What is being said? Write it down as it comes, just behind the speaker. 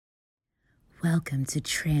Welcome to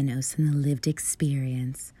Tranos and the Lived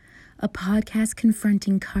Experience, a podcast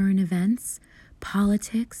confronting current events,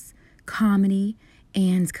 politics, comedy,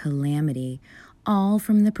 and calamity, all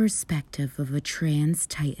from the perspective of a trans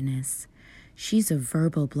titaness. She's a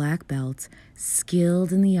verbal black belt,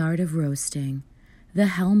 skilled in the art of roasting, the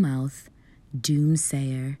Hellmouth,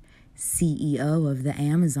 doomsayer, CEO of the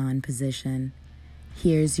Amazon position.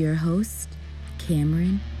 Here's your host,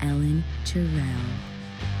 Cameron Ellen Terrell.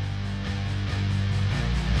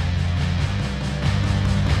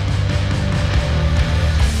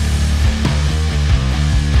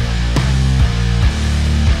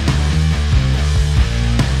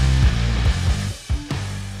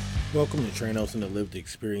 Welcome to Tranos and the Lived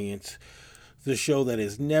Experience, the show that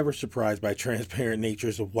is never surprised by transparent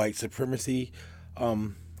natures of white supremacy.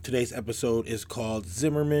 Today's episode is called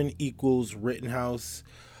Zimmerman equals Rittenhouse.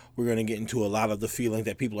 We're going to get into a lot of the feelings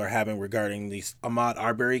that people are having regarding the Ahmaud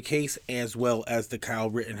Arbery case, as well as the Kyle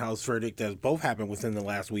Rittenhouse verdict that both happened within the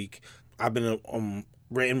last week. I've been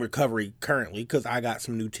in recovery currently because I got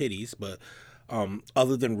some new titties, but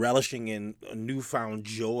other than relishing in newfound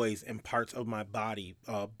joys and parts of my body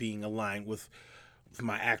being aligned with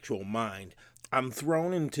my actual mind, I'm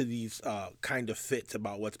thrown into these kind of fits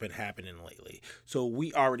about what's been happening lately. So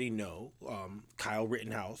we already know Kyle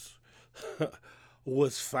Rittenhouse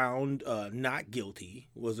was found not guilty,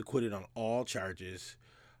 was acquitted on all charges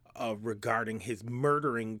regarding his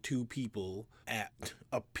murdering two people at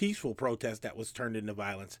a peaceful protest that was turned into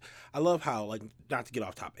violence. I love how, not to get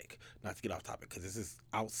off topic, because this is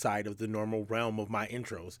outside of the normal realm of my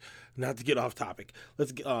intros. Not to get off topic.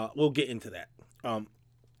 We'll get into that.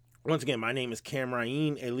 Once again, my name is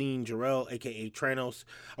Cameron Ellen Terrell, aka Tranos.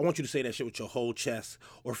 I want you to say that shit with your whole chest,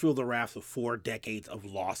 or feel the wrath of 4 decades of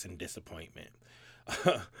loss and disappointment.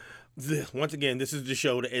 Once again, this is the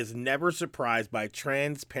show that is never surprised by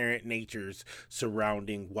transparent natures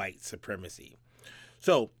surrounding white supremacy.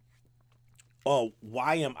 So,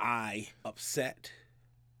 why am I upset?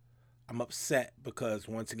 I'm upset because,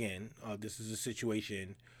 once again, this is a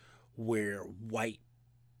situation where white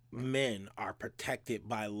men are protected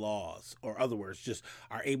by laws, or other words, just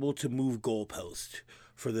are able to move goalposts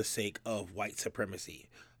for the sake of white supremacy.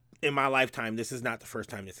 In my lifetime, this is not the first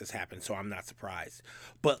time this has happened, so I'm not surprised.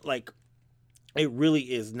 But, it really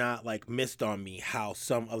is not, missed on me how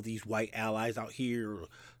some of these white allies out here,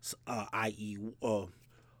 i.e.,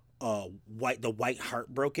 the white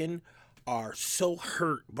heartbroken, are so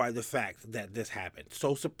hurt by the fact that this happened,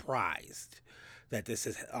 so surprised that this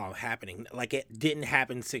is happening. Like it didn't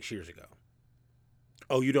happen 6 years ago.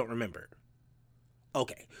 Oh, you don't remember?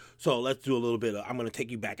 Okay, so let's do a little bit I'm going to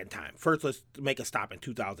take you back in time. First, let's make a stop in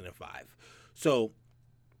 2005. So,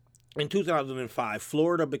 in 2005,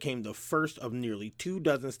 Florida became the first of nearly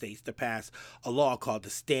 24 states to pass a law called the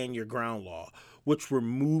Stand Your Ground Law, which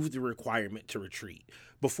removed the requirement to retreat.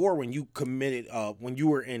 Before, when you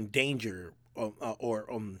were in danger or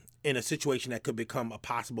in a situation that could become a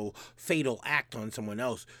possible fatal act on someone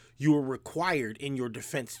else, you were required in your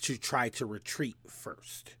defense to try to retreat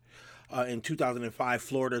first. In 2005,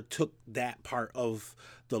 Florida took that part of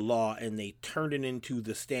the law and they turned it into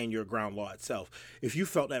the Stand Your Ground Law itself. If you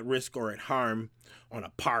felt at risk or at harm on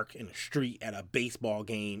a park, in a street, at a baseball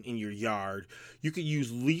game, in your yard, you could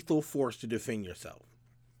use lethal force to defend yourself.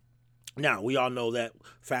 Now, we all know that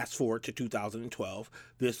fast forward to 2012,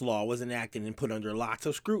 this law was enacted and put under lots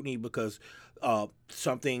of scrutiny because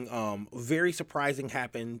something very surprising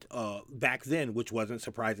happened back then, which wasn't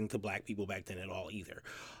surprising to black people back then at all either.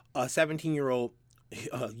 A 17-year-old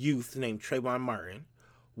youth named Trayvon Martin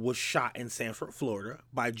was shot in Sanford, Florida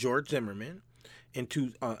by George Zimmerman, and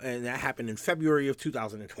that happened in February of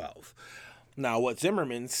 2012. Now, what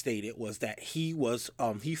Zimmerman stated was that he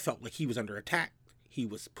felt like he was under attack. He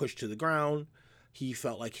was pushed to the ground. He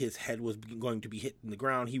felt like his head was going to be hit in the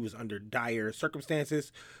ground. He was under dire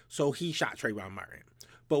circumstances, so he shot Trayvon Martin.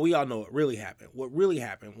 But we all know what really happened. What really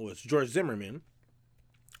happened was George Zimmerman,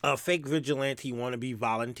 a fake vigilante wannabe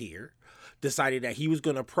volunteer, decided that he was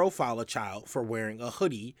going to profile a child for wearing a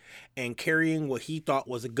hoodie and carrying what he thought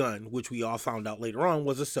was a gun, which we all found out later on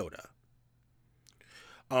was a soda.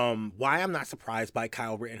 Why I'm not surprised by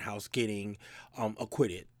Kyle Rittenhouse getting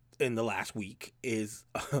acquitted in the last week is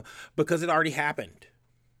because it already happened.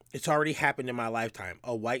 It's already happened in my lifetime.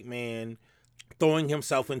 A white man throwing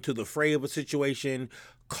himself into the fray of a situation,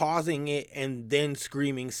 causing it, and then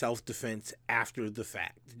screaming self-defense after the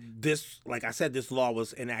fact. This, like I said, this law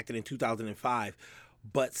was enacted in 2005,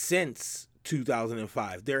 but since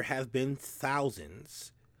 2005, there have been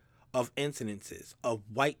thousands of incidences of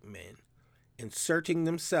white men inserting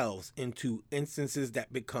themselves into instances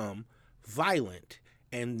that become violent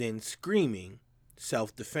and then screaming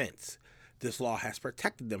self-defense. This law has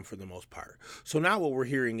protected them for the most part. So now what we're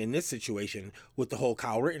hearing in this situation with the whole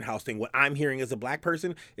Kyle Rittenhouse thing, what I'm hearing as a black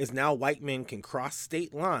person is now white men can cross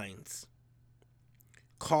state lines,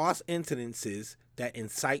 cause incidences that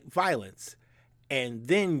incite violence, and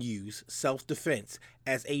then use self-defense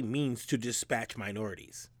as a means to dispatch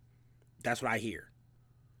minorities. That's what I hear.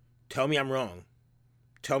 Tell me I'm wrong.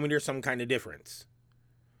 Tell me there's some kind of difference.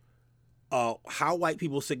 How white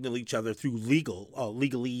people signal each other through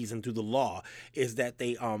legalese and through the law is that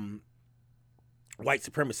they, white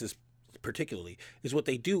supremacists particularly, is what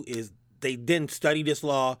they do is they then study this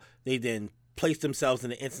law, they then place themselves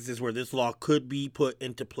in the instances where this law could be put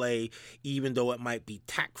into play, even though it might be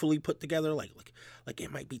tactfully put together, like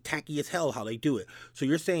it might be tacky as hell how they do it. So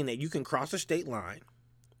you're saying that you can cross a state line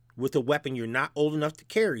with a weapon you're not old enough to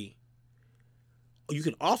carry. You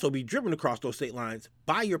can also be driven across those state lines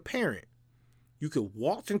by your parent. You could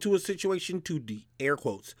waltz into a situation to, air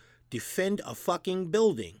quotes, defend a fucking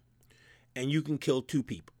building, and you can kill 2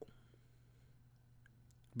 people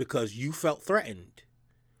because you felt threatened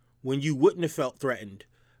when you wouldn't have felt threatened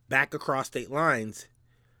back across state lines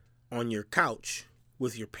on your couch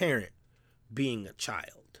with your parent being a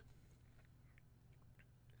child.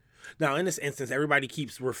 Now, in this instance, everybody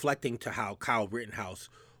keeps reflecting to how Kyle Rittenhouse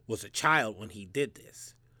was a child when he did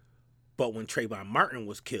this. But when Trayvon Martin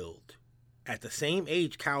was killed, at the same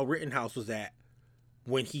age Kyle Rittenhouse was at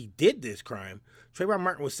when he did this crime, Trayvon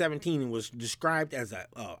Martin was 17 and was described as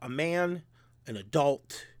a man, an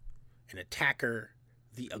adult, an attacker,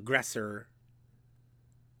 the aggressor.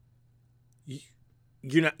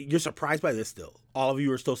 You're surprised by this still. All of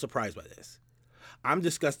you are still surprised by this. I'm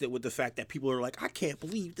disgusted with the fact that people are like, I can't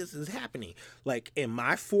believe this is happening. Like, in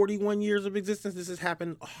my 41 years of existence, this has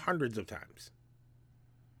happened hundreds of times.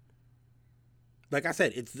 Like I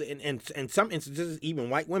said, it's in some instances, even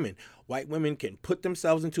white women can put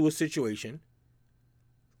themselves into a situation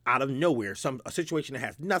out of nowhere, a situation that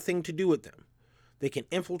has nothing to do with them. They can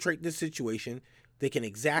infiltrate this situation, they can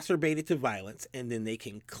exacerbate it to violence, and then they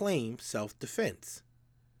can claim self-defense.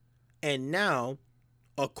 And now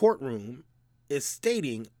a courtroom is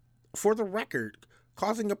stating, for the record,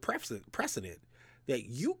 causing a precedent that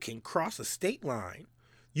you can cross a state line,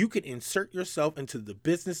 you can insert yourself into the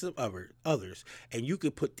business of others, and you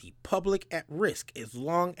can put the public at risk as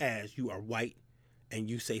long as you are white and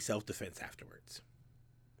you say self-defense afterwards.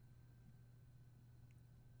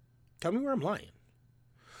 Tell me where I'm lying.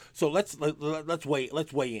 So let's weigh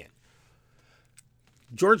in.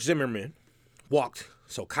 George Zimmerman walked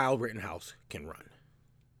so Kyle Rittenhouse can run.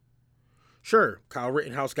 Sure, Kyle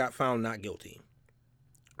Rittenhouse got found not guilty.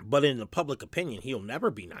 But in the public opinion, he'll never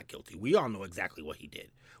be not guilty. We all know exactly what he did.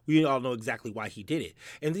 We all know exactly why he did it.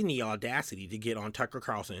 And then the audacity to get on Tucker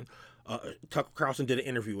Carlson. Tucker Carlson did an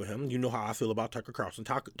interview with him. You know how I feel about Tucker Carlson.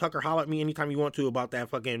 Tucker, holler at me anytime you want to about that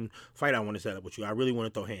fucking fight I want to set up with you. I really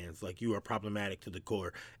want to throw hands. Like, you are problematic to the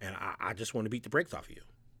core. And I just want to beat the brakes off of you.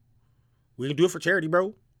 We can do it for charity,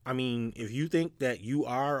 bro. I mean, if you think that you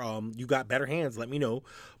are, you got better hands, let me know.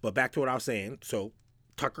 But back to what I was saying. So,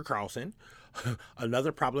 Tucker Carlson,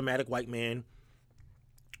 another problematic white man,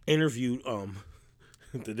 interviewed,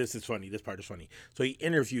 this is funny, this part is funny. So he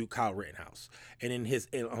interviewed Kyle Rittenhouse. And in his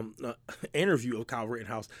interview of Kyle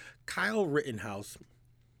Rittenhouse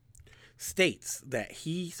states that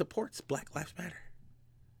he supports Black Lives Matter.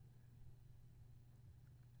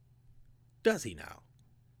 Does he now?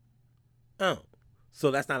 Oh. So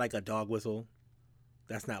that's not like a dog whistle.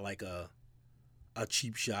 That's not like a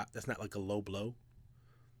cheap shot. That's not like a low blow.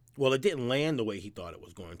 Well, it didn't land the way he thought it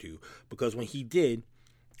was going to, because when he did,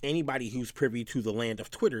 anybody who's privy to the land of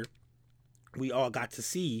Twitter, we all got to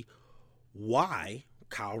see why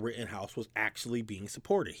Kyle Rittenhouse was actually being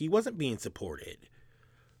supported. He wasn't being supported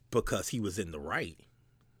because he was in the right.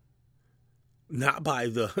 Not by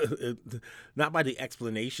the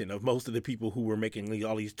explanation of most of the people who were making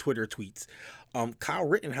all these Twitter tweets. Kyle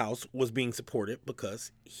Rittenhouse was being supported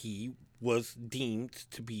because he was deemed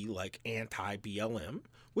to be like anti-BLM,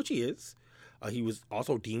 which he is. He was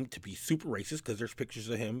also deemed to be super racist because there's pictures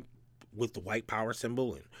of him with the white power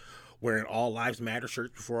symbol and wearing all lives matter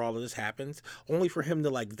shirts before all of this happens, only for him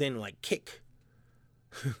to kick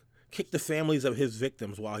the families of his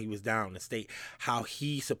victims while he was down and state how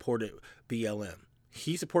he supported BLM.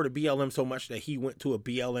 He supported BLM so much that he went to a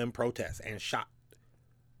BLM protest and shot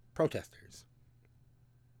protesters.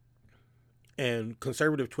 And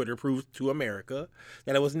conservative Twitter proved to America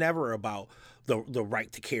that it was never about the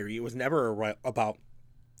right to carry. It was never about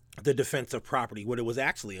the defense of property. What it was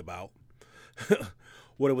actually about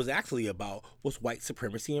was white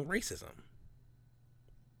supremacy and racism.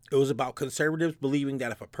 It was about conservatives believing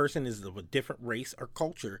that if a person is of a different race or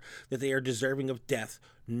culture, that they are deserving of death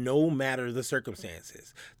no matter the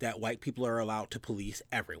circumstances, that white people are allowed to police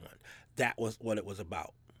everyone. That was what it was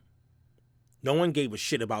about. No one gave a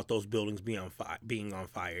shit about those buildings being on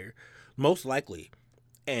fire, most likely.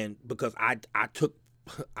 And because I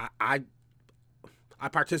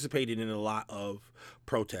participated in a lot of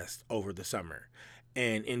protests over the summer.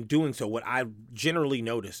 And in doing so, what I generally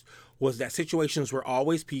noticed was that situations were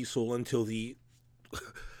always peaceful until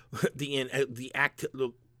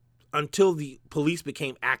until the police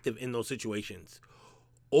became active in those situations,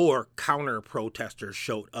 or counter protesters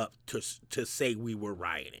showed up to say we were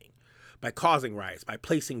rioting, by causing riots, by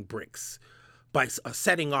placing bricks, by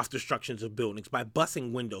setting off destructions of buildings, by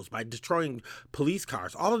busting windows, by destroying police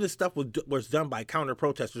cars. All of this stuff was done by counter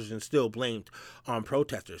protesters and still blamed on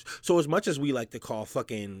protesters. So as much as we like to call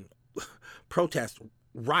fucking protest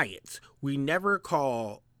riots, we never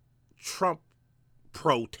call Trump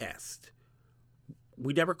protest.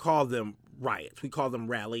 We never call them riots. We call them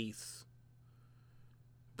rallies.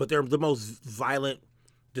 But they're the most violent,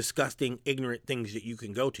 disgusting, ignorant things that you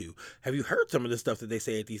can go to. Have you heard some of the stuff that they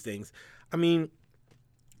say at these things? I mean,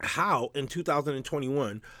 how in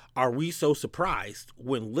 2021 are we so surprised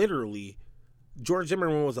when literally George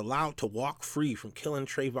Zimmerman was allowed to walk free from killing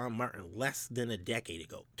Trayvon Martin less than a decade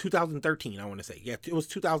ago? 2013, I want to say. Yeah, it was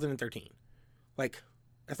 2013. Like,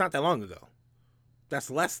 that's not that long ago. That's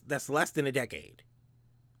less than a decade.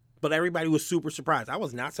 But everybody was super surprised. I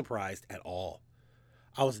was not surprised at all.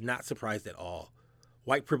 I was not surprised at all.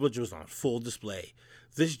 White privilege was on full display.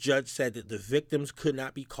 This judge said that the victims could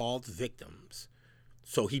not be called victims.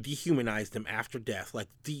 So he dehumanized them after death. Like,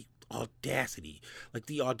 the audacity.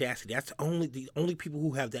 That's the only people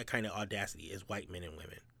who have that kind of audacity is white men and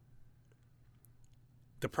women.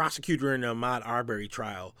 The prosecutor in the Ahmaud Arbery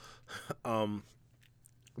trial,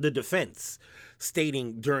 the defense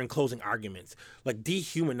stating during closing arguments, like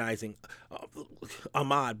dehumanizing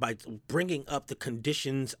Ahmaud by bringing up the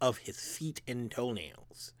conditions of his feet and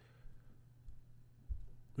toenails.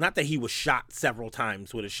 Not that he was shot several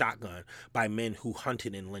times with a shotgun by men who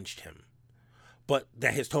hunted and lynched him, but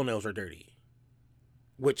that his toenails are dirty.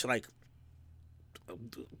 Which, like,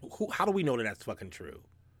 how do we know that that's fucking true?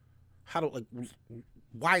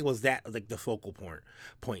 Why was that like the focal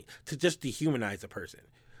point to just dehumanize a person?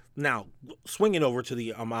 Now, swinging over to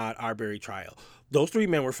the Ahmaud Arbery trial, those three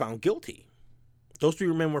men were found guilty. Those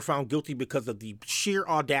three men were found guilty because of the sheer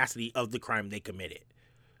audacity of the crime they committed.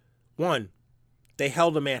 One, they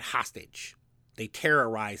held a man hostage. They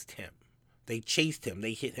terrorized him. They chased him.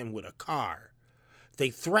 They hit him with a car. They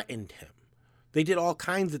threatened him. They did all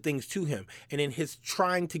kinds of things to him. And in his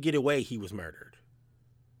trying to get away, he was murdered.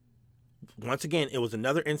 Once again, it was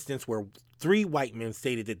another instance where three white men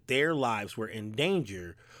stated that their lives were in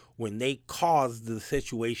danger when they caused the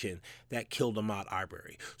situation that killed Ahmaud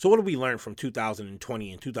Arbery. So what did we learn from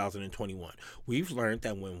 2020 and 2021? We've learned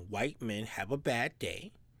that when white men have a bad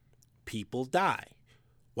day, people die.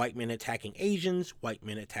 White men attacking Asians, white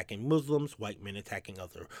men attacking Muslims, white men attacking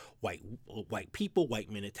other white people,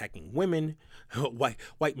 white men attacking women, white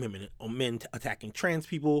men attacking trans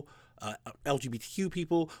people, LGBTQ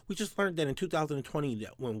people. We just learned that in 2020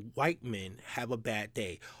 that when white men have a bad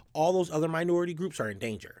day, all those other minority groups are in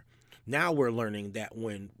danger. Now we're learning that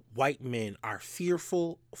when white men are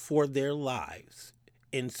fearful for their lives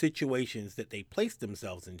in situations that they place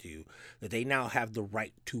themselves into, that they now have the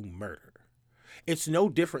right to murder. It's no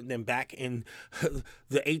different than back in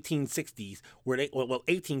the 1860s,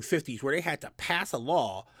 1850s, where they had to pass a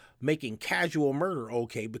law making casual murder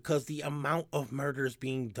okay because the amount of murders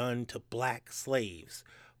being done to black slaves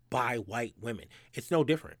by white women. It's no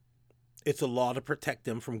different. It's a law to protect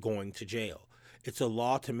them from going to jail. It's a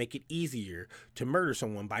law to make it easier to murder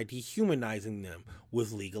someone by dehumanizing them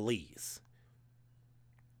with legalese.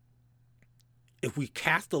 If we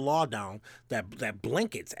cast a law down that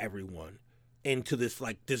blankets everyone into this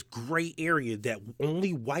gray area that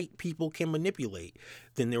only white people can manipulate,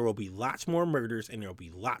 then there will be lots more murders and there will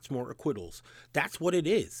be lots more acquittals. That's what it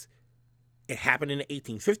is. It happened in the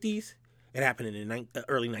 1850s. It happened in the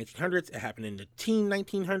early 1900s. It happened in the teen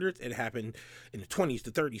 1900s. It happened in the 20s,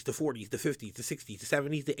 the 30s, the 40s, the 50s, the 60s, the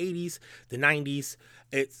 70s, the 80s, the 90s.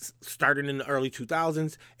 It's started in the early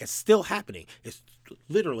 2000s. It's still happening. It's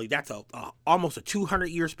literally, that's almost a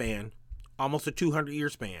 200-year span,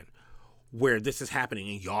 where this is happening,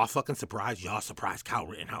 and y'all fucking surprised. Y'all surprised Kyle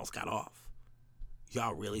Rittenhouse got off.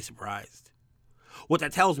 Y'all really surprised. What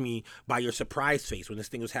that tells me by your surprised face when this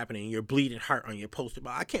thing was happening and your bleeding heart on your poster,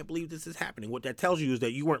 but I can't believe this is happening. What that tells you is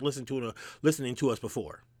that you weren't listening to us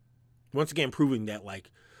before. Once again, proving that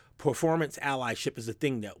Performance allyship is a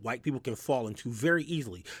thing that white people can fall into very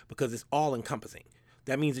easily because it's all encompassing.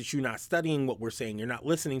 That means that you're not studying what we're saying. You're not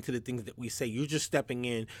listening to the things that we say. You're just stepping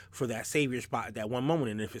in for that savior spot at that one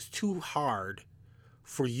moment. And if it's too hard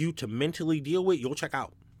for you to mentally deal with, you'll check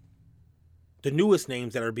out. The newest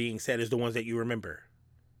names that are being said is the ones that you remember.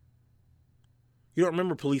 You don't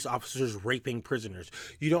remember police officers raping prisoners.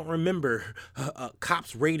 You don't remember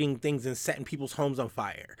cops raiding things and setting people's homes on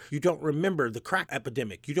fire. You don't remember the crack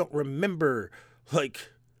epidemic. You don't remember,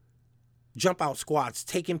 jump out squads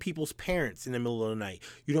taking people's parents in the middle of the night.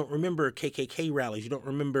 You don't remember KKK rallies. You don't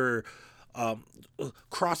remember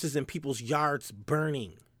crosses in people's yards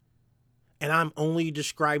burning. And I'm only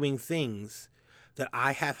describing things that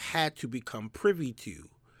I have had to become privy to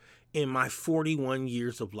in my 41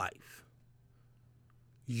 years of life.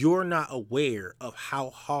 You're not aware of how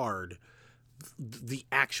hard the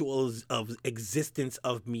actual existence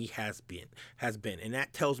of me has been. And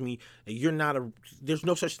that tells me that there's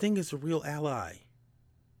no such thing as a real ally.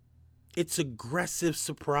 It's aggressive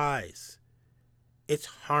surprise. It's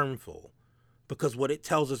harmful because what it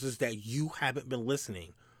tells us is that you haven't been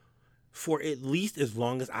listening for at least as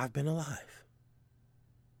long as I've been alive.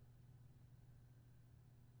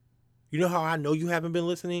 You know how I know you haven't been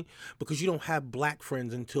listening? Because you don't have black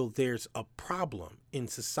friends until there's a problem in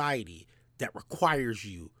society that requires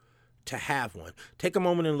you to have one. Take a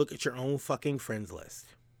moment and look at your own fucking friends list.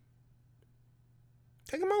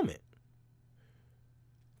 Take a moment.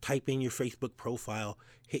 Type in your Facebook profile,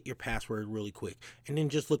 hit your password really quick, and then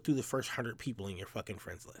just look through the first 100 people in your fucking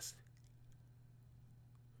friends list.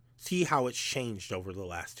 See how it's changed over the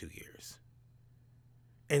last 2 years.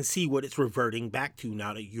 And see what it's reverting back to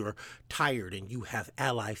now that you're tired and you have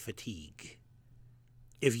ally fatigue.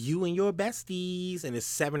 If you and your besties, and it's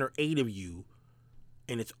 7 or 8 of you,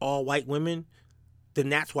 and it's all white women, then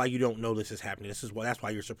that's why you don't know this is happening. That's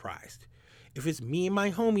why you're surprised. If it's me and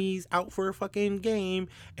my homies out for a fucking game,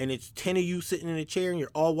 and it's 10 of you sitting in a chair and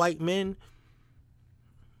you're all white men,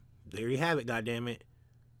 there you have it, goddammit.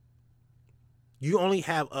 You only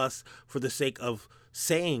have us for the sake of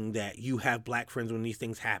saying that you have black friends when these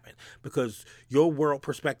things happen, because your world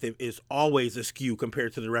perspective is always askew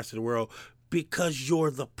compared to the rest of the world because you're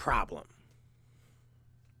the problem.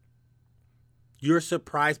 You're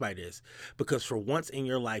surprised by this because for once in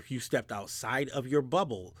your life you stepped outside of your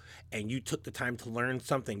bubble and you took the time to learn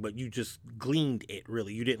something, but you just gleaned it,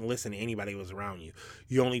 really. You didn't listen to anybody who was around you.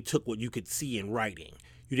 You only took what you could see in writing.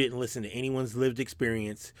 You didn't listen to anyone's lived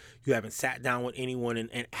experience. You haven't sat down with anyone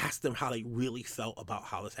and asked them how they really felt about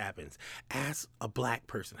how this happens. Ask a black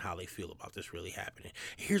person how they feel about this really happening.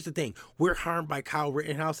 Here's the thing. We're harmed by Kyle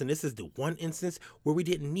Rittenhouse, and this is the one instance where we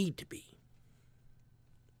didn't need to be.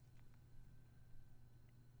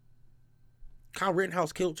 Kyle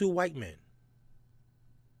Rittenhouse killed 2 white men.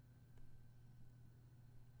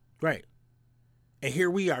 Right. And here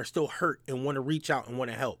we are still hurt and want to reach out and want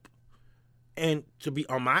to help. And to be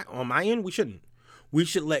on my end, we shouldn't. We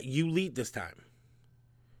should let you lead this time.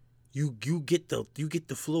 You get the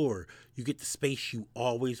floor. You get the space you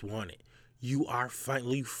always wanted. You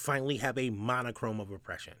finally have a monochrome of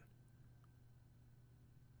oppression.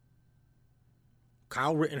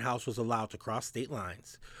 Kyle Rittenhouse was allowed to cross state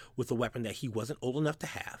lines with a weapon that he wasn't old enough to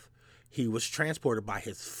have. He was transported by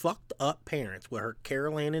his fucked up parents with her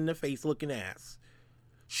Carol Ann in the face looking ass.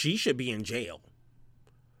 She should be in jail.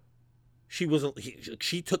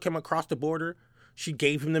 She took him across the border. She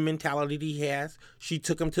gave him the mentality that he has. She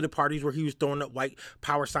took him to the parties where he was throwing up white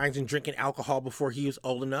power signs and drinking alcohol before he was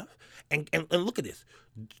old enough. And look at this.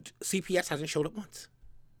 CPS hasn't showed up once.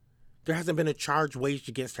 There hasn't been a charge waged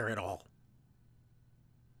against her at all.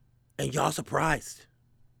 And y'all surprised.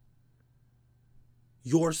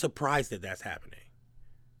 You're surprised that that's happening.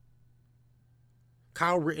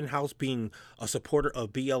 Kyle Rittenhouse being a supporter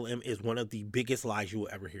of BLM is one of the biggest lies you will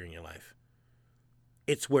ever hear in your life.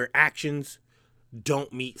 It's where actions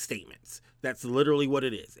don't meet statements. That's literally what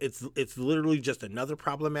it is. It's literally just another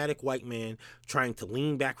problematic white man trying to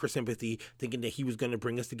lean back for sympathy, thinking that he was going to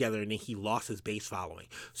bring us together, and then he lost his base following.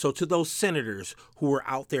 So to those senators who were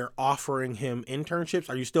out there offering him internships,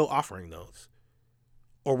 are you still offering those?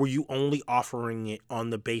 Or were you only offering it on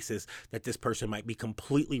the basis that this person might be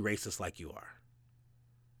completely racist like you are?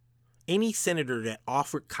 Any senator that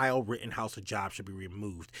offered Kyle Rittenhouse a job should be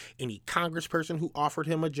removed. Any congressperson who offered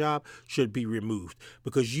him a job should be removed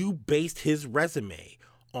because you based his resume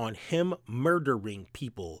on him murdering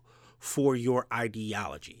people for your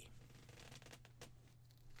ideology.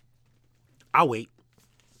 I'll wait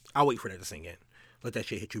for that to sink in. Let that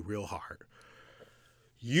shit hit you real hard.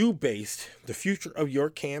 You based the future of your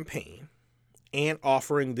campaign and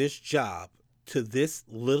offering this job to this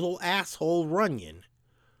little asshole Runyon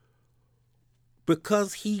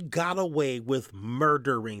because he got away with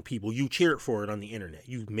murdering people. You cheered for it on the internet.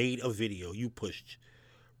 You made a video. You pushed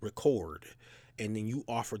record. And then you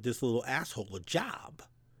offered this little asshole a job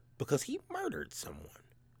because he murdered someone.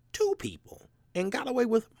 2 people. And got away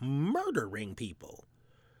with murdering people.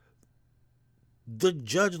 The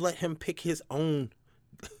judge let him pick his own.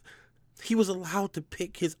 He was allowed to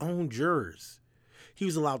pick his own jurors. He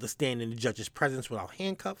was allowed to stand in the judge's presence without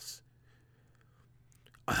handcuffs.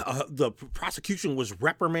 The prosecution was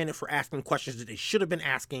reprimanded for asking questions that they should have been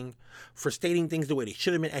asking, for stating things the way they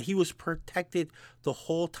should have been. And he was protected the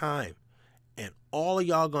whole time. And all of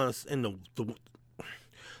y'all gonna,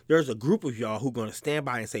 there's a group of y'all who gonna stand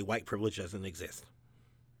by and say white privilege doesn't exist.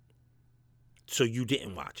 So you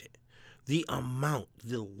didn't watch it. The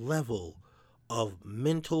level of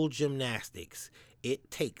mental gymnastics it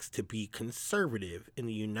takes to be conservative in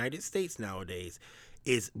the United States nowadays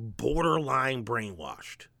is borderline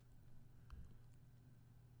brainwashed.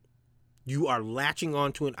 You are latching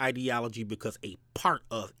onto an ideology because a part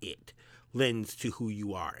of it lends to who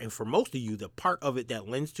you are. And for most of you, the part of it that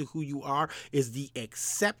lends to who you are is the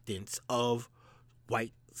acceptance of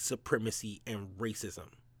white supremacy and racism.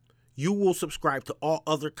 You will subscribe to all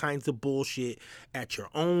other kinds of bullshit at your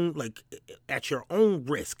own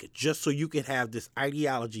risk, just so you can have this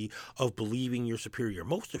ideology of believing you're superior.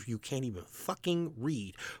 Most of you can't even fucking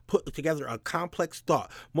read, put together a complex thought.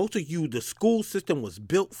 Most of you, the school system was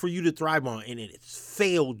built for you to thrive on, and it has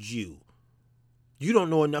failed you. You don't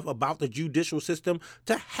know enough about the judicial system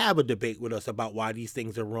to have a debate with us about why these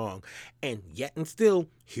things are wrong. And yet and still,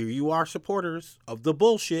 here you are, supporters of the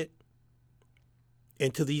bullshit.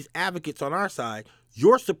 And to these advocates on our side,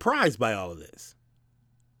 you're surprised by all of this.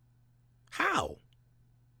 How?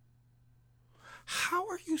 How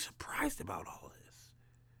are you surprised about all of this?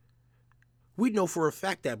 We know for a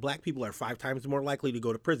fact that black people are 5 times more likely to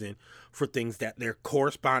go to prison for things that their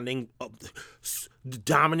corresponding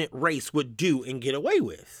dominant race would do and get away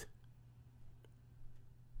with.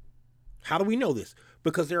 How do we know this?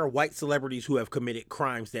 Because there are white celebrities who have committed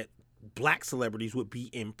crimes that black celebrities would be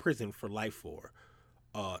in prison for life for.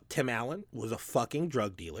 Tim Allen was a fucking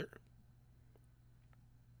drug dealer.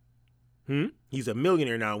 He's a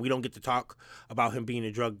millionaire now. We don't get to talk about him being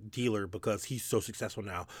a drug dealer because he's so successful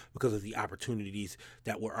now because of the opportunities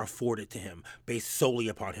that were afforded to him based solely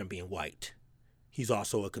upon him being white. He's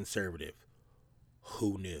also a conservative.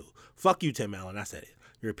 Who knew? Fuck you, Tim Allen. I said it.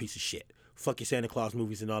 You're a piece of shit. Fuck your Santa Claus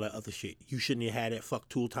movies and all that other shit. You shouldn't have had it. Fuck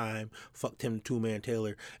Tool Time. Fuck Tim the Tool Man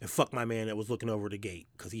Taylor. And fuck my man that was looking over the gate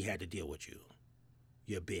because he had to deal with you.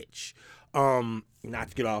 You bitch. Not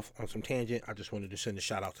to get off on some tangent, I just wanted to send a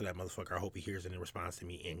shout out to that motherfucker. I hope he hears it and responds to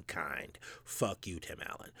me in kind. Fuck you, Tim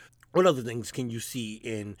Allen. What other things can you see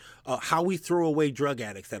in how we throw away drug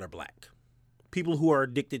addicts that are black? People who are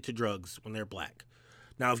addicted to drugs when they're black.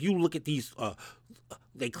 Now, if you look at these,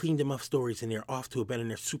 they cleaned them up stories and they're off to a better and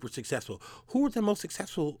they're super successful. Who are the most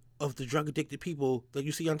successful of the drug addicted people that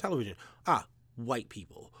you see on television? White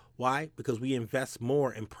people. Why? Because we invest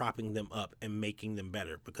more in propping them up and making them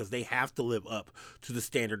better because they have to live up to the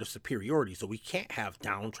standard of superiority. So we can't have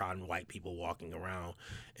downtrodden white people walking around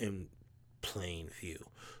in plain view.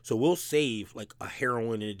 So we'll save like a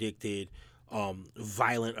heroin addicted,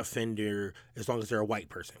 violent offender as long as they're a white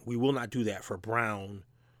person. We will not do that for brown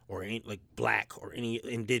or any, like black or any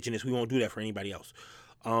indigenous. We won't do that for anybody else.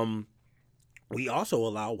 We also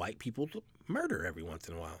allow white people to murder every once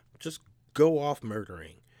in a while. Just go off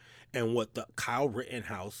murdering. And what the Kyle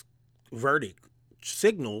Rittenhouse verdict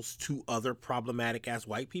signals to other problematic ass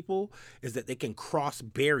white people is that they can cross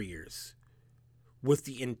barriers with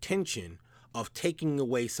the intention of taking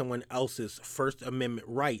away someone else's First Amendment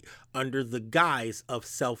right under the guise of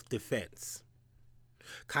self-defense.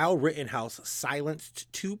 Kyle Rittenhouse silenced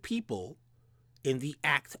 2 people in the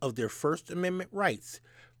act of their First Amendment rights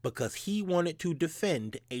because he wanted to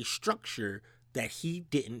defend a structure that he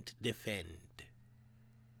didn't defend.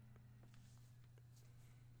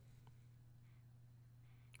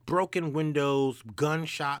 Broken windows,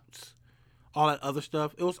 gunshots, all that other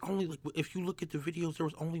stuff. It was only like, if you look at the videos, there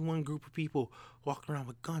was only one group of people walking around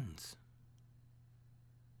with guns.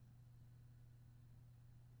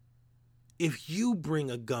 If you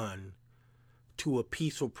bring a gun to a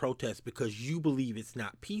peaceful protest because you believe it's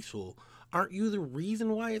not peaceful, aren't you the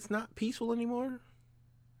reason why it's not peaceful anymore?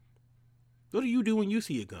 What do you do when you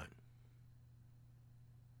see a gun?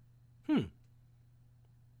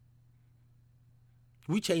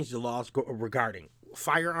 We changed the laws regarding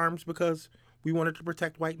firearms because we wanted to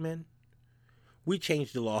protect white men. We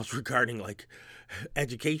changed the laws regarding like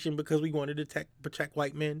education because we wanted to protect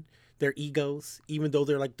white men. their egos, even though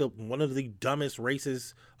they're like one of the dumbest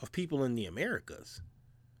races of people in the Americas.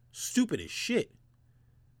 Stupid as shit.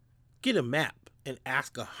 Get a map and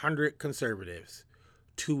ask 100 conservatives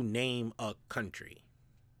to name a country.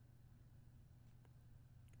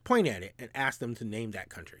 Point at it and ask them to name that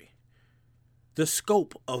country. The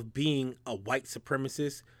scope of being a white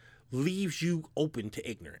supremacist leaves you open to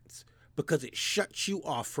ignorance because it shuts you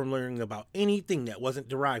off from learning about anything that wasn't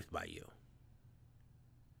derived by you.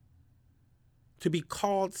 To be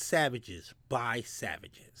called savages by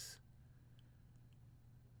savages.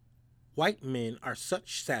 White men are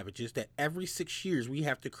such savages that every 6 years we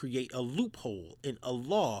have to create a loophole in a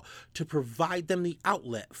law to provide them the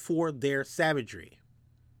outlet for their savagery.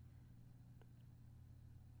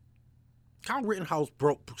 Kyle Rittenhouse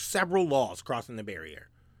broke several laws crossing the barrier.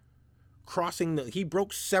 He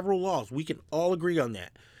broke several laws. We can all agree on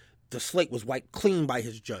that. The slate was wiped clean by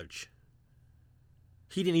his judge.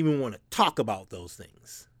 He didn't even want to talk about those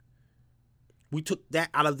things. We took that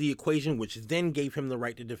out of the equation, which then gave him the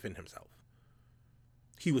right to defend himself.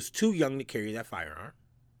 He was too young to carry that firearm.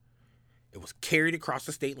 It was carried across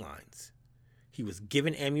the state lines. He was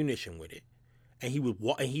given ammunition with it. And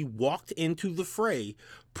he walked into the fray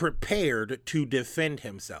prepared to defend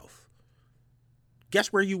himself.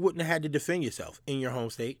 Guess where you wouldn't have had to defend yourself? In your home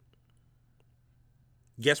state.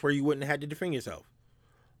 Guess where you wouldn't have had to defend yourself?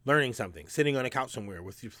 Learning something, sitting on a couch somewhere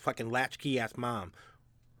with your fucking latchkey ass mom.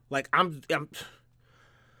 Like I'm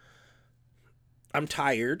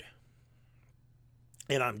tired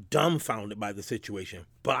and I'm dumbfounded by the situation,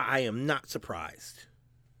 but I am not surprised.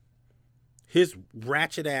 His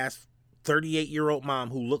ratchet ass 38-year-old mom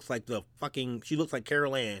who looks like she looks like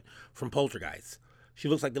Carol Ann from Poltergeist. She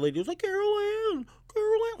looks like the lady who's like, Carol Ann.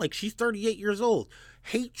 Like she's 38 years old.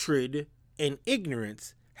 Hatred and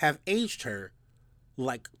ignorance have aged her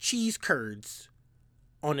like cheese curds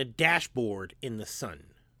on a dashboard in the sun.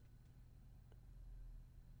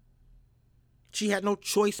 She had no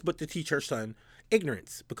choice but to teach her son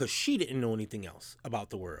ignorance because she didn't know anything else about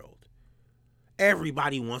the world.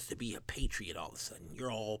 Everybody wants to be a patriot all of a sudden.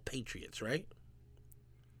 You're all patriots, right?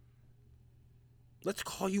 Let's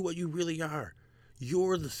call you what you really are.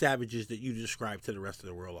 You're the savages that you describe to the rest of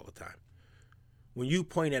the world all the time. When you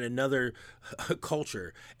point at another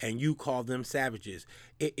culture and you call them savages,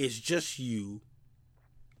 it is just you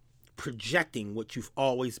projecting what you've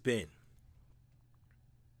always been.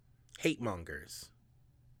 Hate mongers,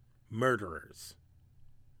 murderers,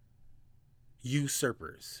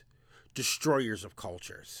 usurpers, destroyers of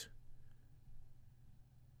cultures,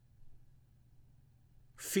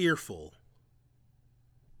 fearful.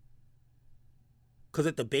 Because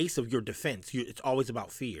at the base of your defense, it's always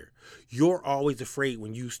about fear. You're always afraid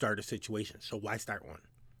when you start a situation, so why start one?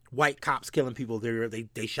 White cops killing people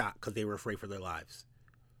they shot because they were afraid for their lives.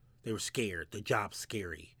 They were scared. The job's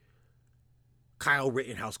scary. Kyle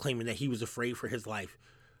Rittenhouse claiming that he was afraid for his life.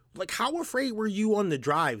 Like, how afraid were you on the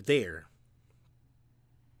drive there?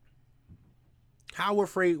 How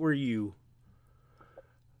afraid were you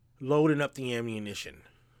loading up the ammunition?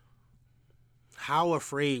 How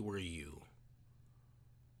afraid were you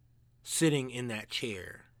sitting in that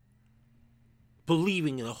chair,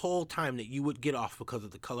 believing the whole time that you would get off because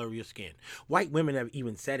of the color of your skin? White women have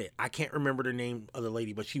even said it. I can't remember the name of the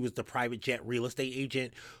lady, but she was the private jet real estate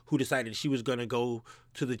agent who decided she was going to go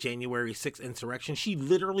to the January 6th insurrection. She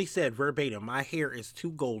literally said verbatim, my hair is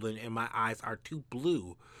too golden and my eyes are too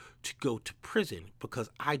blue to go to prison because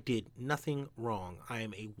I did nothing wrong. I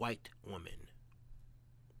am a white woman.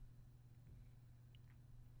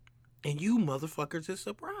 And you motherfuckers are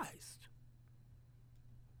surprised.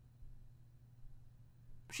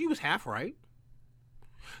 She was half right.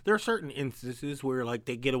 There are certain instances where, like,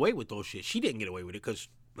 they get away with those shit. She didn't get away with it because,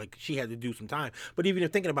 like, she had to do some time. But even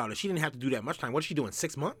if thinking about it, she didn't have to do that much time. What is she doing,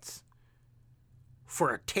 6 months?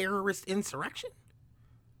 For a terrorist insurrection?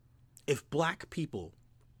 If black people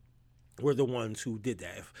were the ones who did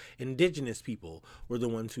that, if indigenous people were the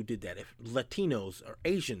ones who did that, if Latinos or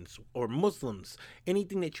Asians or Muslims,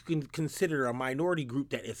 anything that you can consider a minority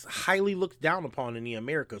group that is highly looked down upon in the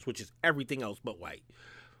Americas, which is everything else but white,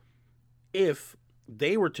 if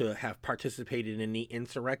they were to have participated in the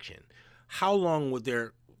insurrection, how long would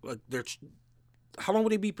how long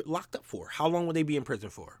would they be locked up for? How long would they be in prison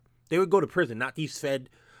for? They would go to prison, not these fed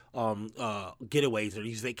getaways or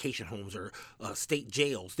these vacation homes or state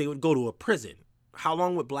jails. They would go to a prison. How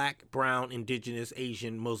long would black, brown, indigenous,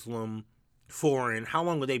 Asian, Muslim, foreign, how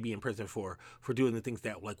long would they be in prison for doing the things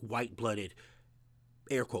that, like, white-blooded,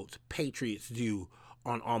 air quotes, patriots do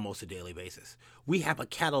on almost a daily basis? We have a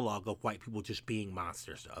catalog of white people just being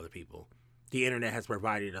monsters to other people. The internet has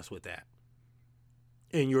provided us with that.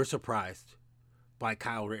 And you're surprised by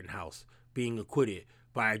Kyle Rittenhouse being acquitted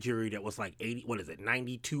by a jury that was like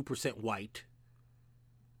 92% white,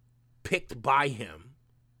 picked by him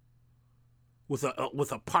with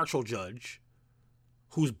a partial judge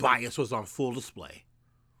whose bias was on full display,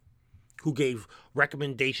 who gave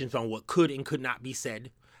recommendations on what could and could not be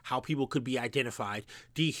said, how people could be identified,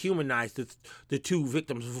 dehumanized the two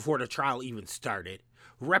victims before the trial even started,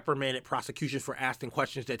 reprimanded prosecutions for asking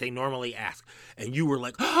questions that they normally ask, and you were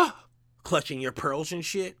like, clutching your pearls and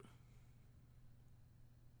shit.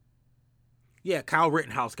 Yeah, Kyle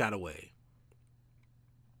Rittenhouse got away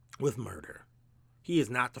with murder. He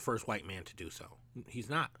is not the first white man to do so. He's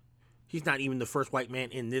not. He's not even the first white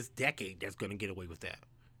man in this decade that's going to get away with that.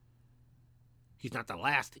 He's not the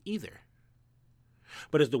last either.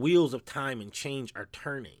 But as the wheels of time and change are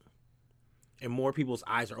turning, and more people's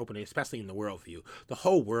eyes are opening, especially in the worldview, the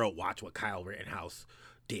whole world watched what Kyle Rittenhouse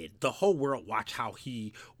did. The whole world watched how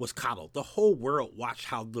he was coddled. The whole world watched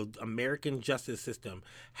how the American justice system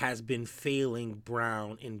has been failing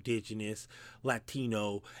brown, indigenous,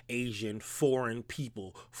 Latino, Asian, foreign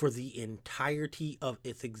people for the entirety of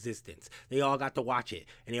its existence. They all got to watch it,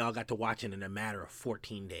 and they all got to watch it in a matter of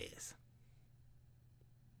 14 days.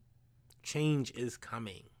 Change is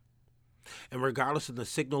coming. And regardless of the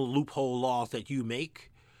signal loophole laws that you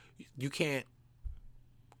make, you can't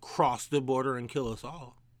cross the border and kill us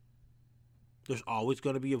all. There's always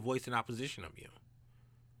going to be a voice in opposition of you.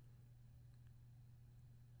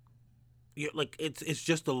 It's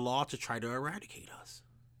just a law to try to eradicate us.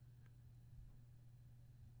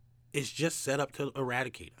 It's just set up to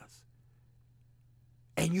eradicate us.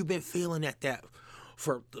 And you've been feeling that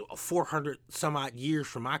for 400 some odd years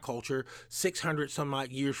for my culture, 600 some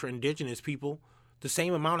odd years for indigenous people, the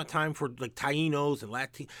same amount of time for like Tainos and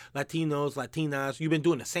Latinos, Latinas. You've been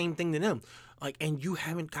doing the same thing to them. And you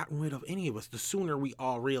haven't gotten rid of any of us. The sooner we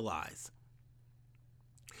all realize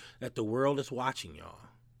that the world is watching y'all,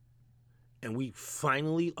 and we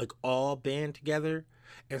finally all band together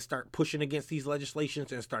and start pushing against these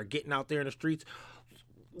legislations and start getting out there in the streets,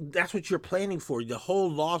 that's what you're planning for. The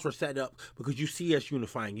whole laws were set up because you see us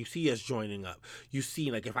unifying. You see us joining up. You see,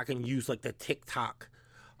 if I can use the TikTok,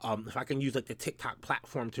 if I can use the TikTok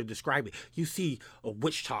platform to describe it, you see a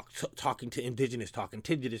witch talk talking to indigenous talk,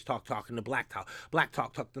 indigenous talking to black talk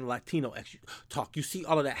talking to Latino talk. You see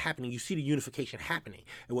all of that happening. You see the unification happening.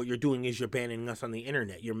 And what you're doing is you're banning us on the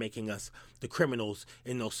internet. You're making us the criminals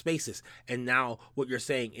in those spaces. And now what you're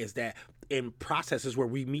saying is that in processes where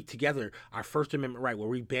we meet together, our First Amendment right, where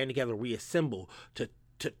we band together, we assemble to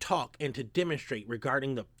talk and to demonstrate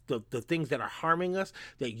regarding the things that are harming us,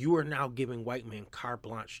 that you are now giving white men carte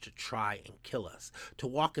blanche to try and kill us, to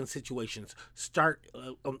walk in situations, start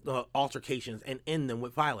altercations, and end them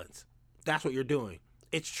with violence. That's what you're doing.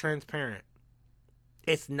 It's transparent.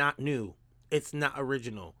 It's not new. It's not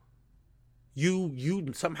original.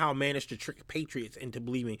 You somehow managed to trick patriots into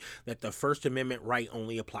believing that the First Amendment right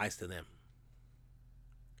only applies to them.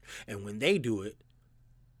 And when they do it,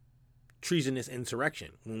 treasonous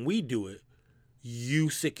insurrection. When we do it, you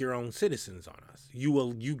sick your own citizens on us.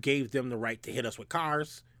 You gave them the right to hit us with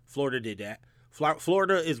cars. Florida did that.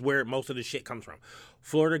 Florida is where most of the shit comes from.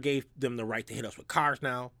 Florida gave them the right to hit us with cars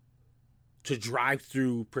now, to drive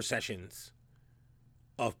through processions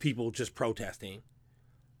of people just protesting.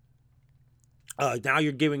 Now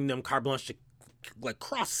you're giving them carte blanche to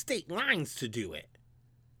cross state lines to do it.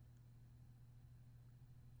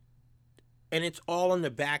 And it's all on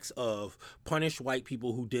the backs of punished white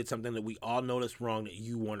people who did something that we all noticed wrong that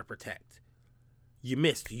you want to protect. You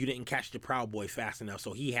missed. You didn't catch the Proud Boy fast enough,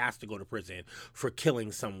 so he has to go to prison for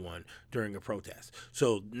killing someone during a protest.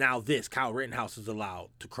 So now Kyle Rittenhouse is allowed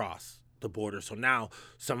to cross the border. So now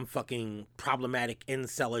some fucking problematic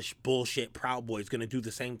incelish bullshit Proud Boy is going to do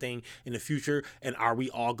the same thing in the future. And are we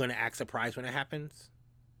all going to act surprised when it happens?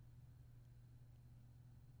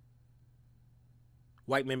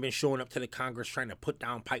 White men been showing up to the Congress trying to put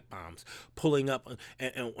down pipe bombs, pulling up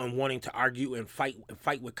and wanting to argue and fight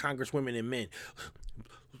with congresswomen and men.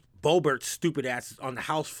 Boebert's stupid ass on the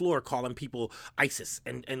House floor calling people ISIS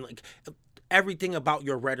and everything about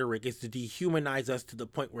your rhetoric is to dehumanize us to the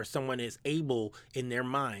point where someone is able in their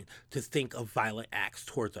mind to think of violent acts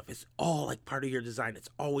towards us. It's all part of your design. It's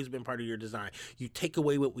always been part of your design. You take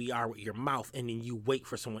away what we are with your mouth, and then you wait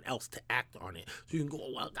for someone else to act on it. So you can go,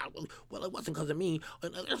 well, it wasn't because of me.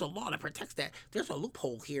 There's a law that protects that. There's a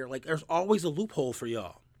loophole here. There's always a loophole for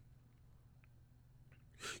y'all.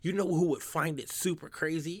 You know who would find it super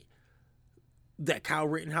crazy that Kyle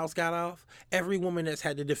Rittenhouse got off? Every woman that's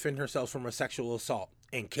had to defend herself from a sexual assault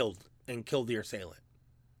and killed the assailant.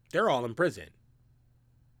 They're all in prison.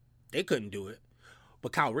 They couldn't do it.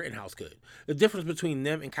 but Kyle Rittenhouse could. The difference between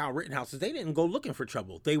them and Kyle Rittenhouse is they didn't go looking for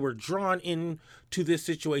trouble. They were drawn into this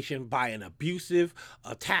situation by an abusive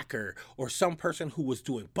attacker or some person who was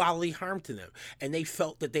doing bodily harm to them. And they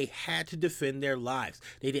felt that they had to defend their lives.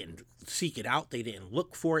 They didn't seek it out. They didn't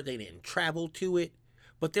look for it. They didn't travel to it.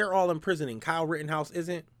 But they're all in prison and Kyle Rittenhouse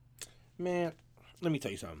isn't. Man, let me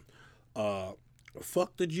tell you something.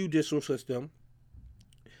 Fuck the judicial system.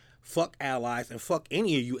 Fuck allies, and fuck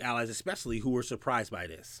any of you allies, especially who were surprised by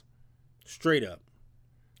this. Straight up.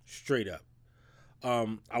 Straight up.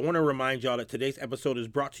 I want to remind y'all that today's episode is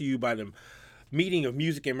brought to you by the Meeting of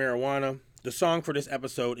Music and Marijuana. The song for this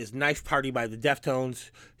episode is Knife Party by the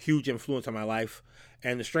Deftones. Huge influence on my life.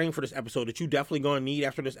 And the strain for this episode that you definitely going to need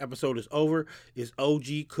after this episode is over is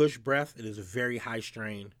OG Kush Breath. It is a very high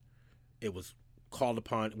strain. It was called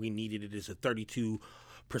upon. We needed it. It's a 32%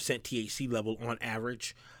 THC level on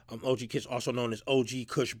average. OG Kush, also known as OG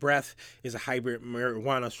Kush Breath, is a hybrid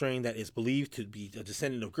marijuana strain that is believed to be a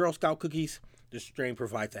descendant of Girl Scout cookies. This strain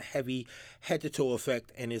provides a heavy head-to-toe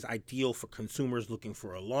effect and is ideal for consumers looking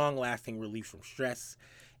for a long-lasting relief from stress,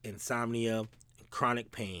 insomnia, and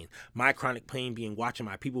chronic pain. My chronic pain being watching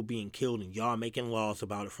my people being killed and y'all making laws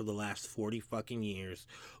about it for the last 40 fucking years.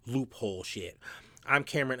 Loophole shit. I'm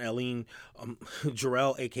Cameron Aline,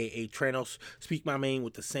 Jarrell, a.k.a. Tranos. Speak my name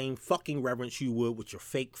with the same fucking reverence you would with your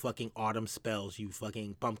fake fucking autumn spells, you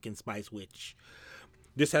fucking pumpkin spice witch.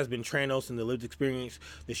 This has been Tranos and the Lived Experience.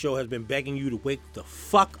 The show has been begging you to wake the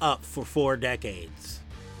fuck up for 4 decades.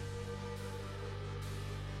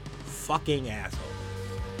 Fucking asshole.